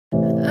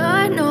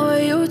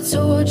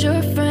told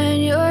your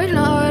friend you're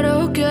not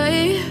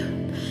okay?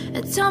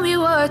 And tell me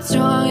what's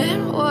wrong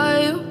and why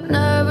you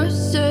never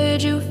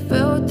said you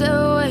felt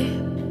that way.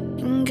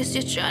 And guess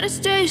you're trying to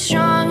stay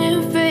strong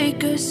and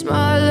fake a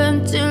smile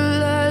until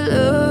I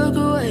look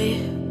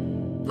away.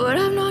 But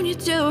I've known you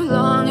too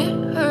long,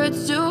 it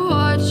hurts to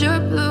watch your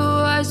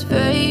blue eyes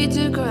fade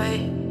to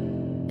gray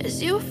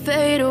as you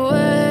fade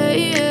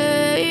away,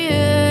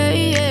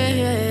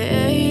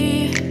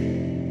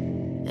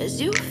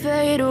 as you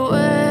fade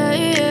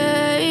away.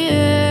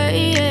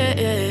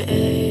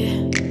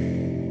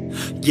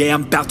 Yeah,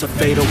 I'm about to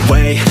fade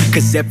away,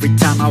 cause every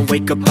time I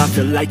wake up I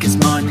feel like it's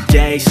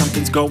Monday.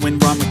 Something's going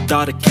wrong with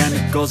all the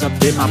chemicals up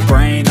in my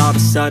brain. All of a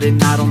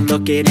sudden I don't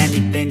look at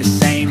anything the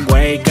same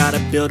way. Got a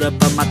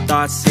buildup of my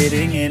thoughts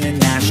sitting in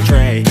an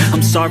ashtray.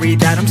 I'm sorry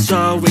that I'm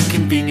so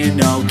inconvenient,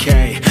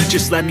 okay?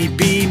 Just let me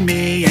be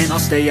me and I'll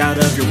stay out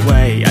of your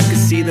way. I can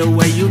see the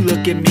way you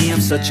look at me, I'm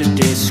such a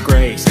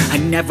disgrace. I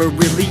never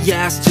really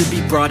asked to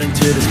be brought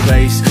into this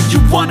place. You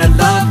wanna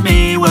love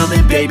me? Well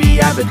then baby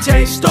have a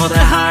taste. All the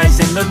highs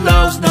and the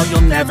lows, no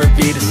you'll never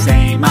be the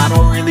same. I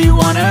don't really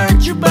wanna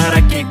hurt you but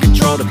I can't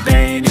control the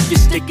pain. If you're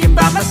sticking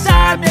by my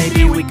side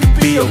maybe we could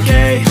be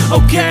okay.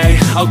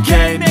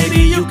 Okay,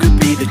 maybe you could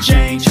be the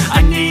change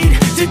I need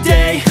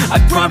today. I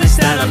promise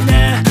that I've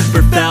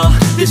never felt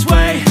this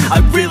way. I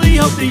really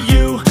hope that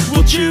you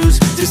will choose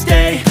to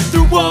stay.